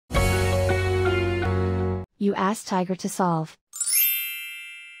You ask Tiger to solve.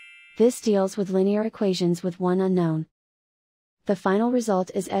 This deals with linear equations with one unknown. The final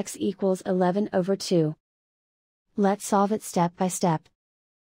result is x equals 11 over 2. Let's solve it step by step.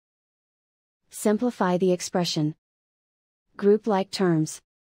 Simplify the expression. Group like terms.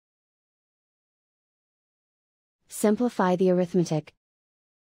 Simplify the arithmetic.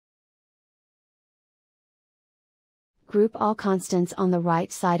 Group all constants on the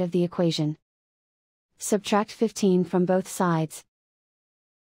right side of the equation. Subtract 15 from both sides.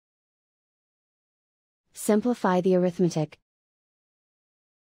 Simplify the arithmetic.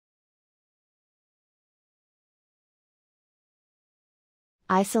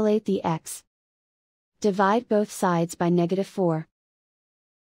 Isolate the x. Divide both sides by -4.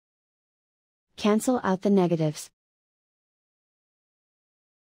 Cancel out the negatives.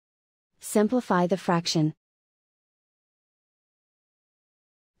 Simplify the fraction.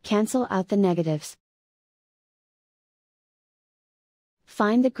 Cancel out the negatives.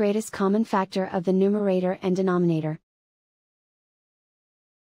 Find the greatest common factor of the numerator and denominator.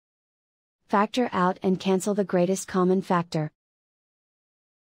 Factor out and cancel the greatest common factor.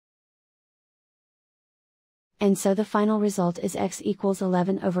 And so the final result is x equals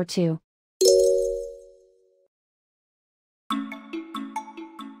 11 over 2.